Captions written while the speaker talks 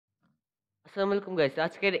আসসালামু আলাইকুম গাইস,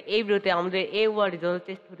 আজকের এই ভিডিওতে আমাদের এই ওয়ার্ল্ডে যত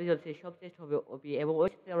টেস্ট হতে যাচ্ছে সব টেস্ট হবে ওপি এবং ওই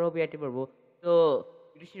টেস্টে আমরা ওপি অ্যাক্টিভ করবো। তো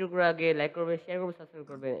ভিডিও শুরু করার আগে লাইক করবেন, শেয়ার করবেন, সাবস্ক্রাইব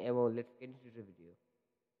করবেন এবং let's get into the video.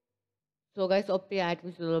 So guys, OP item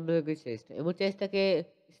হলো টেস্ট এবং টেস্টটাকে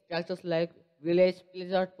structures like village,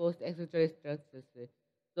 place outpost, etcetera structures.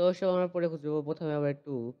 তো সব আমরা পরে খুঁজবো। প্রথমে আমরা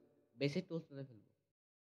একটু বেসিক টুলস তুলে ফেলবো।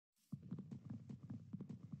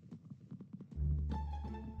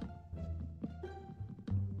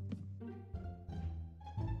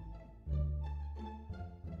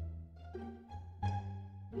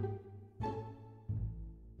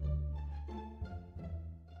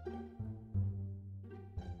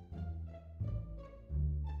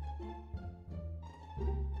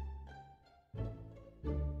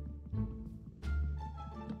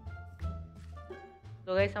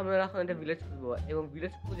 তো গাইস, আমরা এখন একটা ভিলেজ খুঁজবো এবং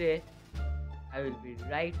ভিলেজ খুঁজে I will be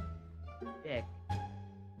right back.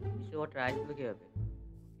 কিছু ট্রাই করতে কি হবে?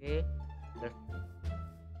 ওকে,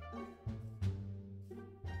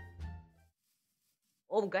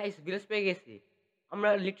 ও গাইস, ভিলেজ পেয়ে গেছি। আমরা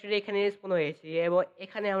লিটারালি এখানে স্পন হয়েছি এবং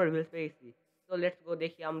এখানে আমরা ভিলেজ পেয়ে গেছি। তো লেটস গো,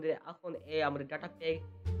 দেখি আমাদের এখন আমাদের ডাটা প্যাক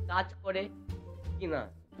কাজ করে কিনা।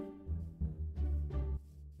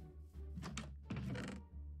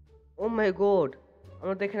 ও মাই গড,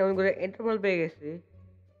 আমরা তো এখানে অনেকগুলো ইন্টারভাল পেয়ে গেছি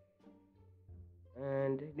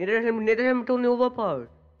and নেদারহ্যাম tone ওভারপাওয়ার।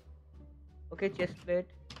 Okay, chest plate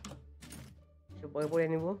সব পরে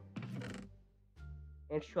নিব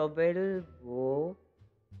এন্ড শভেল, বো,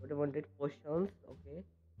 ওয়ান্টেড পোশনস। ওকে,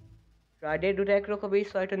 ফ্রাইডে দুটো একরকমই,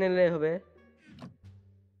 ছয়টা নিলে হবে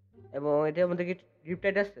এবং এটার মধ্যে কি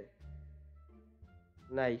রিপটাইট আছে?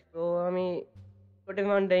 নাই। তো আমি প্রোটেক্ট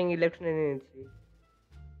মাউন্টিং ইলেকট্রন নিয়ে নিচ্ছি।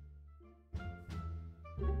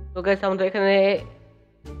 তো গাইস, আমরা এখানে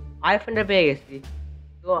আইফোনটা পেয়ে গেছি।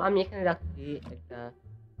 তো আমি এখানে রাখছি একটা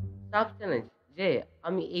সাব চ্যালেঞ্জ যে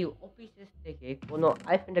আমি এই অফিসেস থেকে কোনো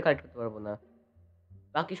আইফোনটা কালেক্ট করতে পারবো না,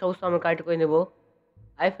 বাকি সমস্ত আমি কালেক্ট করে নেবো।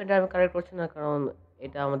 আইফোনটা আমি কালেক্ট করছি না কারণ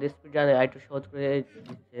এটা আমাদের স্পিড রানে একটু সহজ করে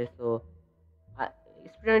দিচ্ছে। তো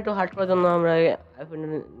স্পিড রান একটু হার্ড করার জন্য আমরা আইফোনটা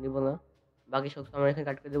নিব না, বাকি সমস্ত আমরা এখানে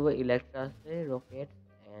কালেক্ট করে দেবো। ইলেকট্রা আছে, রকেট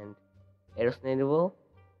অ্যান্ড এরোস নিয়ে নেবো।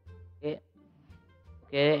 ওকে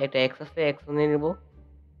ওকে, এটা এক্স আছে, এক্স নিয়ে নেবো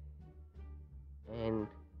অ্যান্ড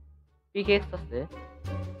পিক এক্স আছে,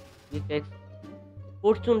 পিক এক্স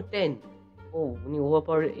ফরচুন 10। ও, উনি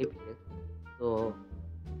ওভারপাওয়ার এপিক এক্স। তো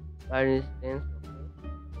ফায়ার রেজিস্ট্যান্স।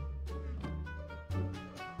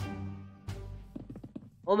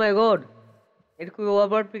 ও মাই গড, এটা খুবই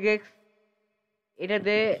ওভারপাওয়ার পিক এক্স।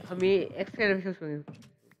 এটাতে আমি এক্সেলেরেশন শুনি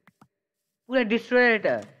পুরো ডিস্ট্রয়ার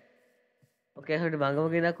এটা। ওকে, এখন একটু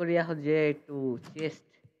ভাঙাভাঙি না করি, এখন যে একটু চেস্ট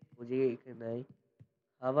বুঝি এখানে নাই,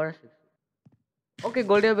 আবার আছে। ওকে,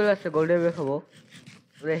 গোল্ডেন বেল আছে, গোল্ডেন বেল খাবো।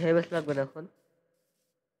 ওরে হেভেস লাগবে না এখন।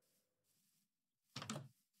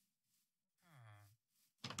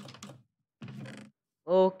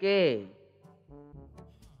 ওকে,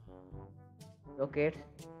 রকেট।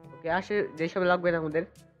 ওকে, আসে যেসব লাগবে না আমাদের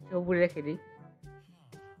সব উপরে রেখে দিই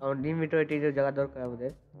কারণ ইনভেন্টরিতে জায়গা দরকার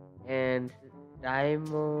আমাদের। এন্ড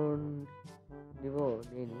ডায়মন্ড নিব,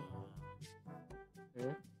 নিয়ে নি।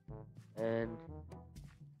 এন্ড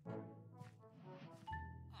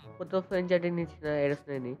কত ফেনজাটি নিচ্ছি না, এরস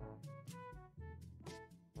নিয়ে নি।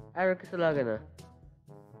 আর কিছু লাগে না।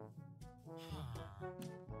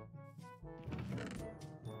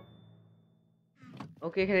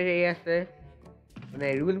 ওকে, এখানে এই আছে মানে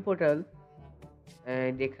রুইন পোর্টাল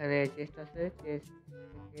এন্ড এখানে চেস্ট আছে, চেস্ট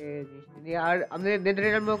থেকে জিনিস নিয়ে আর আমাদের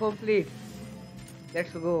Netherland complete.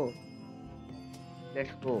 Let's go,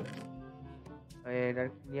 let's go. And R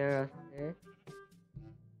near আছে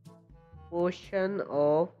পোশন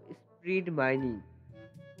অফ স্পিড মাইনিং,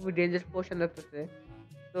 খুবই ডেঞ্জারাস পোশন লাগতেছে।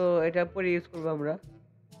 তো এটা পরে ইউজ করবো আমরা।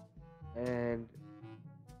 এন্ড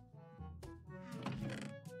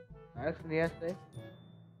আর নিয়ে আসছে।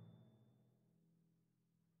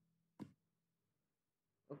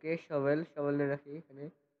 ওকে, শভেল নিয়ে রাখি এখানে।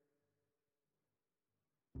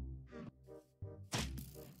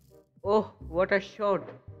 ওহ, what a shot.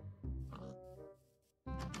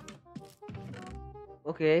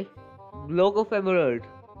 Okay, block of Emerald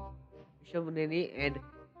এসব নিয়ে নি এন্ড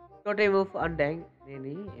টোটেম অফ আনড্যাং নিয়ে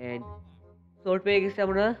নি এন্ড সোর্ট পেয়ে গেছি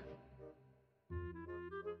আমরা।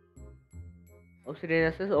 অবসিডিয়ান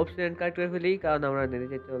আছে, অবসিডিয়ান কাট করে ফেলি কারণ আমরা নিয়ে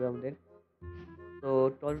যেতে হবে আমাদের। তো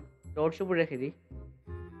টর্চ উপরে রেখে দিই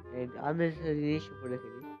এন্ড আননেসেসারি জিনিস উপরে রেখে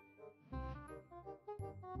দিই।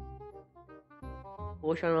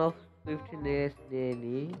 পোশন অফ সুইফটনেস নিয়ে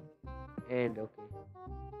নি এন্ড ওকে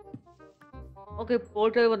ওকে,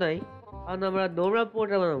 পোর্টাল বানাই কারণ আমরা নোংরা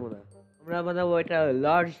পোর্টাল বানাবো না, আমরা বানাবো এটা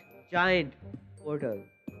লার্জ জায়ান্ট পোর্টাল।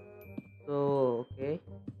 তো ওকে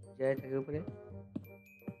যাই থাকে উপরে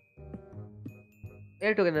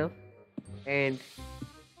এটুকু enough and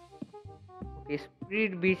okay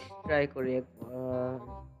speed beach try করি একবার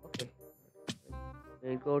ওকে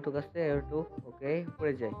go to কাছে একটু ওকে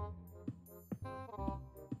উপরে যাই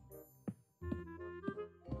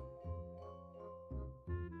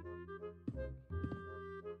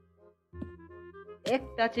এক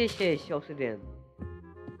টাচে শেষ অক্সিজেন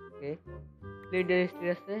ওকে স্প্লিন্টার স্টিল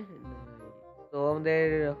আছে তো আমাদের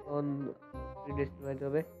এখন স্প্লিন্টার স্টিল বানাতে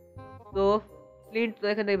হবে তো স্প্লিন্ট তো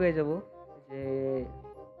এখান থেকে পেয়ে যাবো যে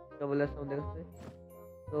ডবল আছে আমাদের কাছে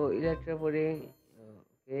তো ইলেকট্রা পরে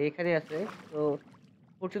ওকে এখানে আছে তো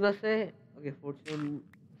ফরচুন আছে ওকে ফরচুন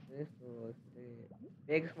আছে তো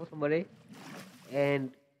এক্স প্রথমবারে and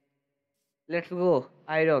let's go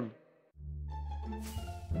iron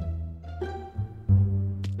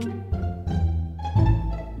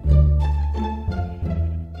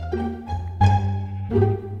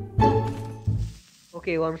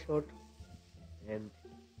okay one shot and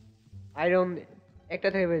iron একটা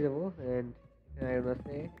থেকে পেয়ে যাবো এন্ড আয়রন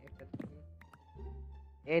আছে একটা থেকে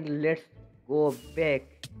and let's go back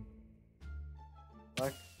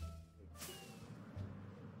but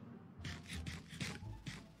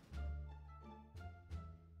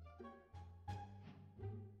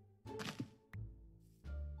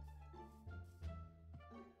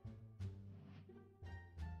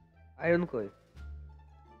iron কই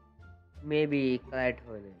মেবি কালেক্ট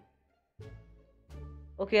হয় নাই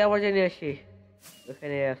ওকে আবার জানি আসি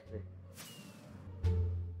ওখানে আছে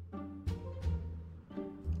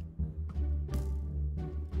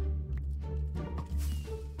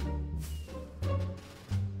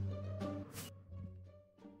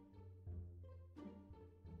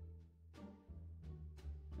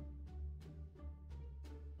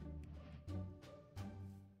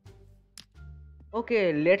okay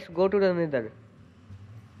let's go to the neither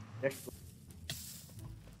let's go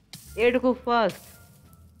এটুকু ফাস্ট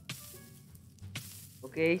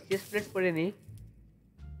ওকে চেস্ট প্লেট করে নি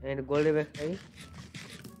এন্ড গোল্ডে ব্যাক খাই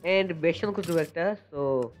এন্ড বেশন খুঁজবো একটা সো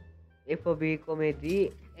এফওবি কমেডি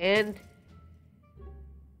এন্ড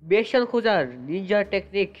বেশন খোঁজার নিনজা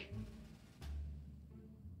টেকনিক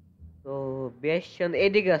তো বেশন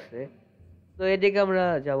এদিকে আছে তো এদিকে আমরা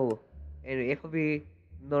যাবো এফওবি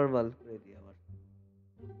নরমাল করে দিই আবার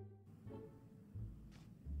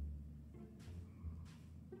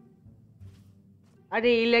আরে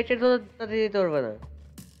ইলেকট্রিক তো তাতে দিতে পারবে না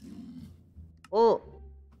ও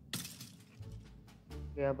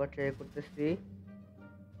ওকে আবার ট্রাই করতেছি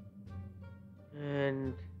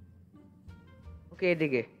এন্ড ওকে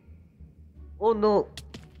এদিকে ও নো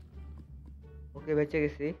ওকে বেঁচে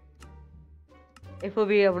গেছি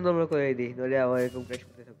এফওবি আবার নরমাল করে দিই নইলে আবার এরকম ক্র্যাশ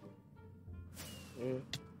করতে থাকবো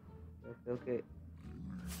ওকে okay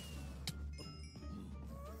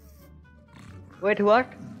wait what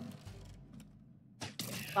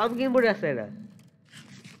pumpkin board আছে এটা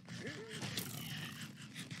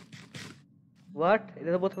হোয়াট এটা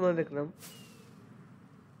তো প্রথমবার দেখলাম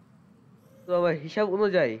তো আমার হিসাব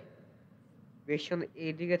অনুযায়ী বেশন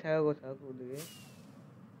এইদিকে থাকার কথা কোন দিকে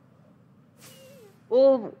ও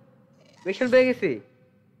বেশন পেয়ে গেছি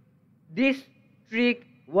this trick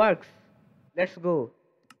works let's go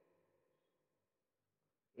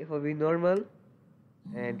if we normal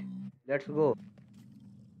and let's go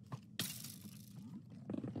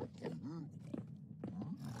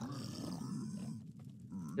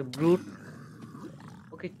the brute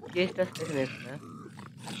okay chest us এখানে একটা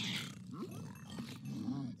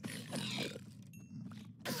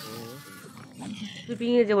স্লিপিং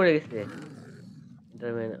এ যে মরে গেছে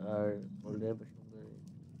ইন্টারম্যান আর গোল্ডেন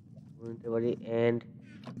বলতে পারি এন্ড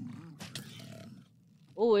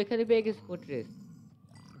ও এখানে পেয়ে গেছে ফোর্ট্রেস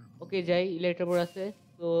ওকে যাই ইলেকট্রা বোর্ড আছে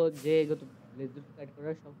তো যে যত ব্লেজ কাট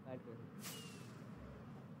করার সব কাট করে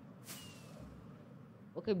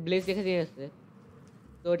ওকে ব্লেজ এখানে আছে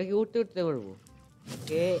তো এটাকে উঠতে উঠতে পারবো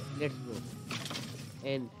ওকে লেটস গো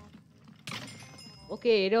এন্ড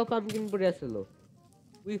ওকে এটাও পাম্পকিন পড়ে আসলো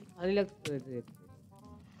উই ফানি লাগছে দেখতে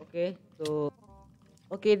ওকে তো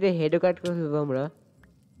ওকে দে হেডও কাট করে ফেলবো আমরা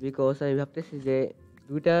বিকজ আমি ভাবতেছি যে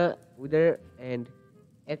দুইটা উইদার এন্ড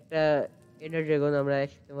একটা এন্ডার ড্রাগন আমরা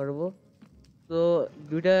একসাথে মারবো তো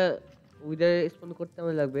দুইটা উইদার স্পন করতে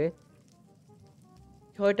আমার লাগবে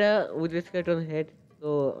 6টা উইদার স্কেলেটন হেড তো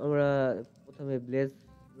আমরা প্রথমে ব্লেজ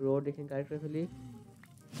রোড এখানে কাট করে ফেলি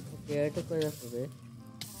ওকে এটা করে রাখতে হবে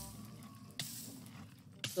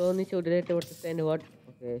তো নিচে উঠে দেখতে পারতেছি এন্ড হোয়াট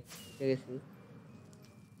ওকে উঠে গেছি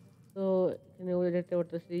তো এখানে উইদার দেখতে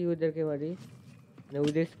পারতেছি উইদারকে মারি মানে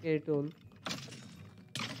উইদার স্কেলেটন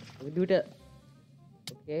দুইটা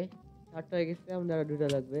ওকে 7টা হয়ে গেছে আমাদের আর দুইটা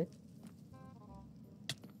লাগবে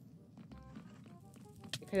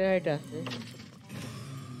এখানে এটা আছে।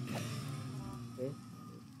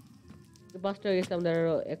 ওকে, 5টা হয়ে গেছে, আমাদের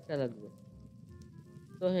আরো একটা লাগবে।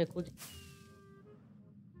 তো হ্যাঁ, খুঁজি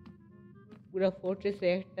পুরা ফোর্ট্রেসে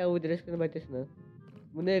একটা উইদার স্ক্রিন পাইতেছি না,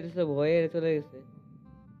 মনে হইতেছে ভয়ে চলে গেছে।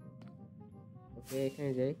 ওকে,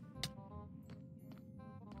 এখানে যাই,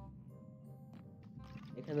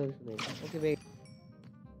 এখানেও কিছু নেই। ওকে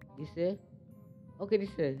দিছে, ওকে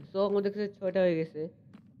দিছে। সো আমাদের কাছে 6টা হয়ে গেছে।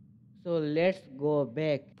 So let's go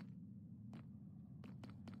back.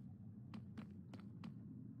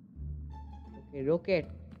 Okay, rocket.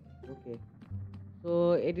 Okay, so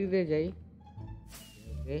এদিক দিয়ে যাই।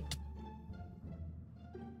 ওকে,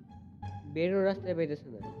 বেরো রাস্তায় পাইতেছে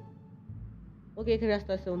না। ওকে, এখানে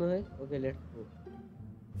রাস্তা আছে মনে হয়। ওকে, লেটস গো।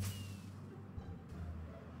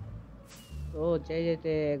 তো যাই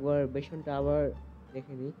যেতে একবার বেসনটা আবার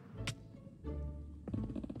দেখে নিই।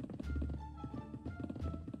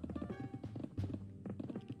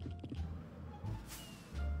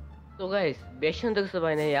 তো গাইস, বেসন তো কিছু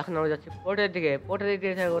পাই নাই, এখন আমরা যাচ্ছি পোর্টের দিকে। পোর্টের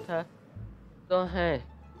দিকে থাকার কথা। তো হ্যাঁ,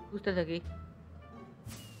 খুঁজতে থাকি।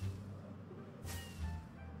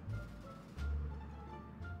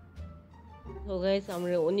 তো গাইস,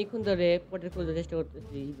 আমরা অনেকক্ষণ ধরে পোর্টার খোঁজার চেষ্টা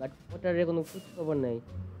করতেছি, বাট পোর্টারের কোনো খোঁজ খবর নাই।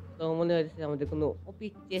 তো মনে হচ্ছে আমাদের কোনো ওপি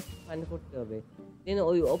চেস্ট ফাইন্ড করতে হবে। দেন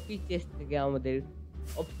ওই ওপি চেস্ট থেকে আমাদের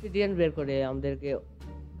অবসিডিয়ান বের করে আমাদেরকে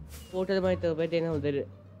পোর্টাল বানাইতে হবে। দেন আমাদের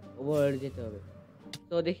ওভার যেতে হবে।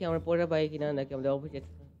 তো দেখি আমরা পোর্টাল পাই কিনা, নাকি আমাদের ওপি চেস্ট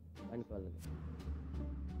ফাইন্ড করা লাগে।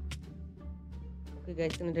 ওকে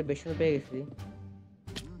গাইস, এটা বেসন পেয়ে গেছি।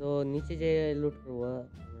 তো নিচে যে লুট করবো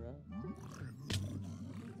আমরা।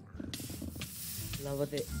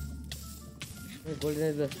 লাভাতে গোল্ডেন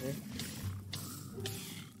আছে,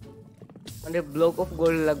 মানে ব্লক অফ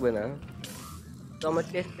গোল্ড লাগবে না। তো আমার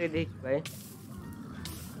চেস্ট দেখি ভাই,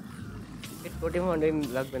 টোটেম হান্ড্রেড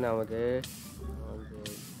লাগবে না আমাদের।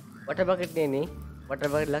 ওয়াটার বাকেট নিয়ে নিই, ওয়াটার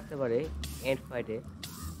বাকেট লাগতে পারে এন্ড ফাইটে।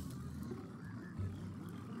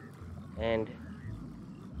 এন্ড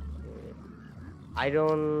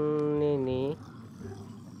আয়রন নিয়ে নিই,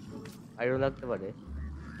 আয়রন লাগতে পারে।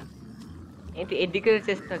 কিন্তু এদিকে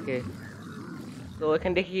চেস্ট থাকে, তো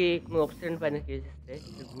এখানে দেখি কোনো অপশন পাই নাকি চেস্টে।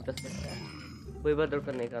 গুড আছে একটা, বইবার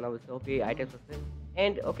দরকার নেই কারণ অবশ্যই ওপি আইটেমস আছে।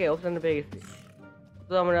 এন্ড ওকে, অপশন পেয়ে গেছি।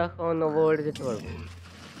 তো আমরা এখন ওভার যেতে পারবো।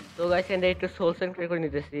 তো গাইস, এন্ড একটু সোল সেন্ড ক্লিয়ার করে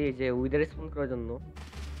নিতেছি যে উইদার স্পন করার জন্য।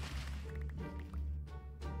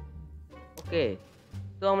 ওকে,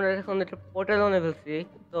 তো আমরা এখন একটা পোর্টাল অনে ফেলছি।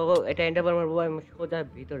 তো এটা এন্টার মারবো আমি সোজা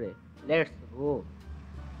ভিতরে। Let's go.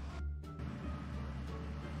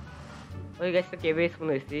 ওই গাছটা কেবে স্পন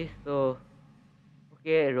হয়েছি। তো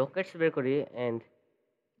ওকে, রকেটস বের করি। এন্ড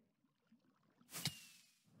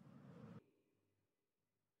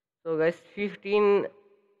তো গাইস, 15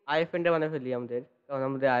 আইফেন্ডার বানিয়ে ফেলি আমাদের, কারণ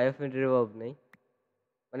আমাদের আইফেন্ডের অভাব নেই,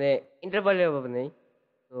 মানে ইন্টারভালের অভাব নেই।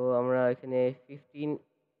 তো আমরা এখানে 15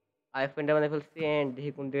 আইফেন্ডার বানিয়ে ফেলছি। এন্ড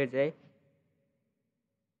দেখি কোন দিকে যাই।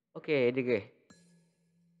 ওকে, এদিকে,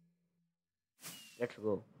 লেটস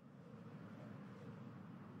গো।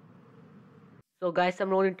 তো গাইস,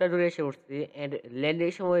 আমরা অনেকটা দূরে এসে পড়ছি। এন্ড ল্যান্ডিং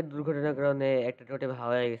সময় দুর্ঘটনার কারণে একটা টোটেম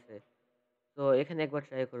হাওয়া হয়ে গেছে। তো এখানে একবার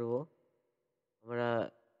ট্রাই করব আমরা।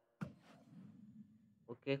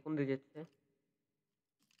 ওকে, কোন দিকে যাচ্ছে,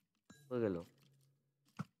 হয়ে গেল।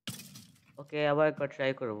 ওকে, আবার একবার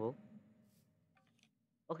ট্রাই করব।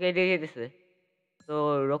 ওকে, এদিকে যেতেছে। তো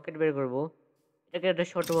রকেট বের করব, এটাকে একটা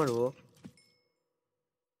শট মারবো।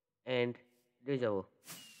 এন্ড দিয়ে যাব।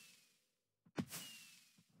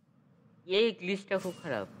 এই গ্লিচটা খুব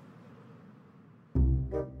খারাপ।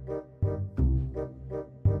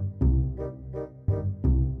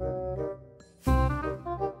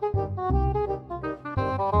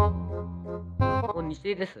 ও নিচে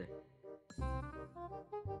যেতেছে,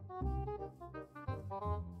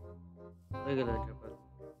 হয়ে গেল এটার পর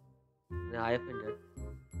আইফেন্ডার।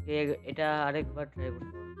 এটা আরেকবার ট্রাই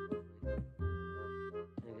করতে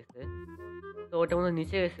গেছে। তো ওটা মনে হয়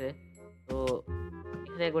নিচে গেছে। তো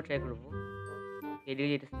এখানে একবার ট্রাই করবো। এদিকে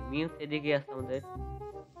যেতেছে, মিনস এদিকে আছে আমাদের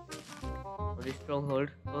স্ট্রং হোল্ড।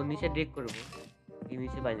 তো নিচে ডিক করবো, এই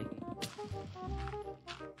নিচে পাই নাকি।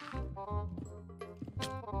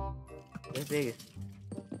 পেয়ে গেছি,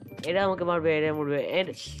 এরা আমাকে মারবে, এরা মরবে। এন্ড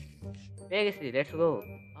পেয়ে গেছি, লেটস গো।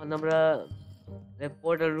 এখন আমরা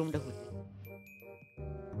পোর্টাল রুমটা খুঁজি।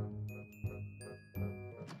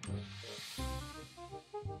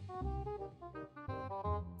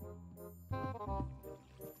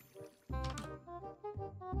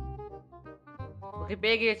 ওকে,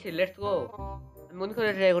 পেয়ে গিয়েছি, লেটস গো। আমি মনে করে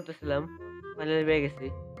ট্রাই করতেছিলাম, ফাইনালি পেয়ে গেছি।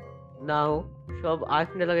 নাও সব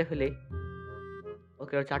আইফোনে লাগিয়ে ফেলি।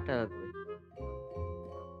 ওকে, আর 4টা লাগবে।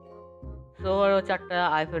 সো আরো 4টা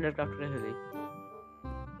আইফোনের ক্রাফট করে ফেলি।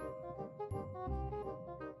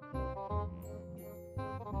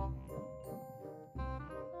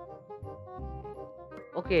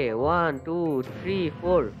 ওকে 1 2 3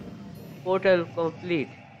 4 portal complete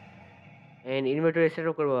and inventory set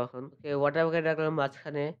করবো এখন। ওকে ওয়াটার বাকেট রাখলাম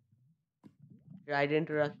মাঝখানে, ট্রাইডেন্ট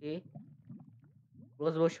রাখি,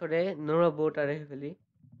 ক্রসবো সরে নোরা বোটা রেখে ফেলি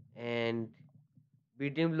এন্ড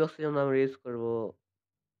বিল্ডিং ব্লকস যেমন আমরা ইউজ করবো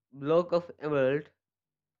block of Emerald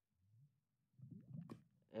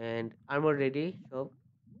and armour ready সব।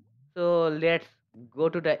 So let's go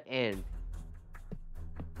to the end.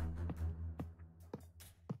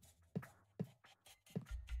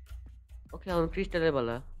 ওকে এখন ক্রিস্টালের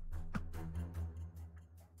বেলা।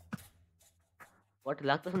 হোয়াট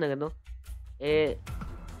লাগতেছে না কেন? এ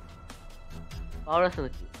পাওয়ার আছে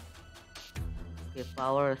নাকি? ওকে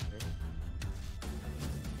পাওয়ার আছে,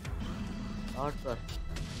 পাওয়ার তো আছে।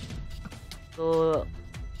 তো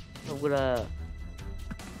সবগুলা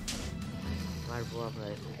মারবো আমরা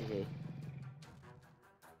এখান থেকে।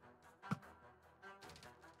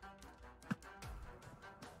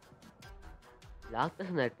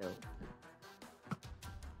 লাগতেছে না একটাও।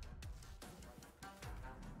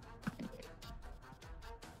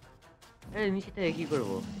 আরে নিচে থেকে কি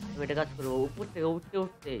করবো? আমি একটা কাজ করবো, উপর থেকে উঠতে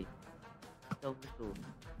উঠতেই সব কিছু।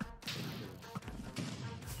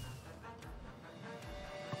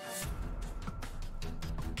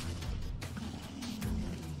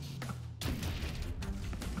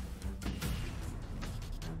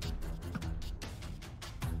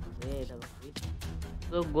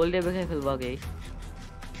 তো গোল্ডে বেঁকে ফেলবো আগেই,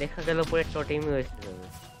 দেখা গেল পরে টোটেমই ওয়েস্ট হয়ে যাবে।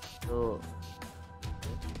 তো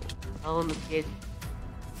এখন কেজ,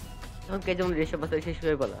 এখন কেজ যেমন যেসব বাচ্চা শেষ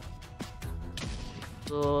হয়ে গেল।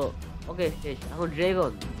 তো ওকে শেষ। এখন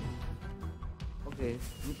ড্রাগন। ওকে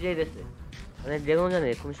নিচে যাইতেছে, মানে ড্রাগন জানে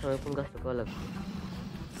কোন সময় কোন কাজটা করা লাগবে।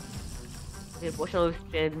 পোষণ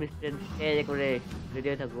স্ট্রেন্থ মিস্ট্রেন্থ করে রেডি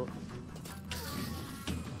হয়ে থাকবো।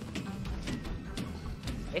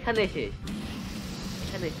 এখানে শেষ,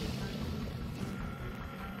 এখানে শেষ।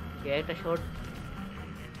 একটা শর্ট,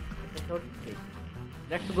 একটা শর্ট শেষ।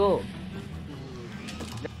 Let's go.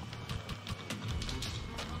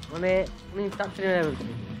 মানে উনি তাড়াতাড়ি মেরে ফেলছে,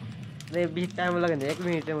 মানে বেশি টাইম লাগে না, 1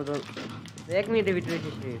 মিনিটের মতো, 1 মিনিটের ভিতরে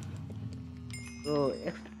শেষ হয়ে গেছে। তো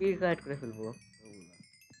এক্সপি কালেক্ট করে ফেলবো।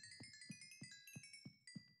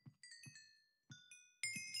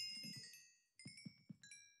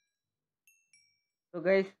 তো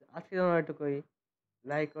গাইস আজকে আমরা এটুকুই।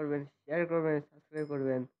 লাইক করবেন, শেয়ার করবেন, সাবস্ক্রাইব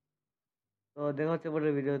করবেন। তো দেখা হচ্ছে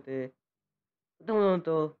পরের ভিডিওতে। প্রথমত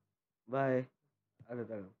বাই। আরে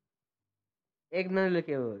দাঁড়াও, এক না নিলে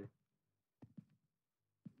কি হবে?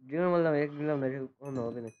 ডিনার বললাম, এক নিলাম না, এটা কখনো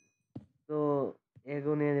হবে নাকি? তো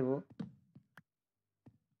এগও নিয়ে নেবো,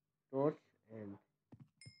 টর্চ এন্ড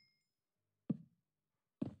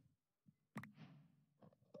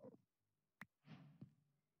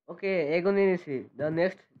ওকে এগো নিয়ে নিয়েছি, দ্য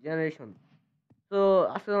নেক্সট জেনারেশন। তো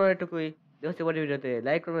আজকে আমার এটুকুই। দেখা হচ্ছে পরের ভিডিওতে।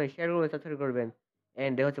 লাইক করবেন, শেয়ার করবেন, সাবস্ক্রাইব করবেন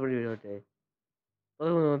এন্ড দেখা হচ্ছে পরের ভিডিওতে।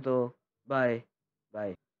 প্রথমত বাই বাই।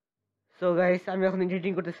 সো গাইস আমি এখন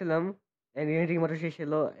এডিটিং করতেছিলাম এন্ড এডিটিং মাত্র শেষ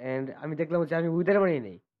হলো এন্ড আমি দেখলাম যে আমি উইদার বানিয়ে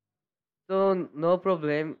নেই। তো নো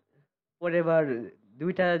প্রবলেম, পরের বার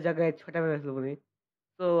 2টা জায়গায় 6টা মেরে ফেলবো নি।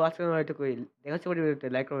 তো আজকে আমার এটুকুই। দেখা হচ্ছে পরের ভিডিওতে।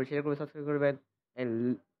 লাইক করবেন, শেয়ার করবেন, সাবস্ক্রাইব করবেন এন্ড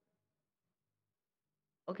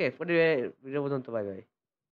ওকে পরের ভিডিও পর্যন্ত বাই বাই।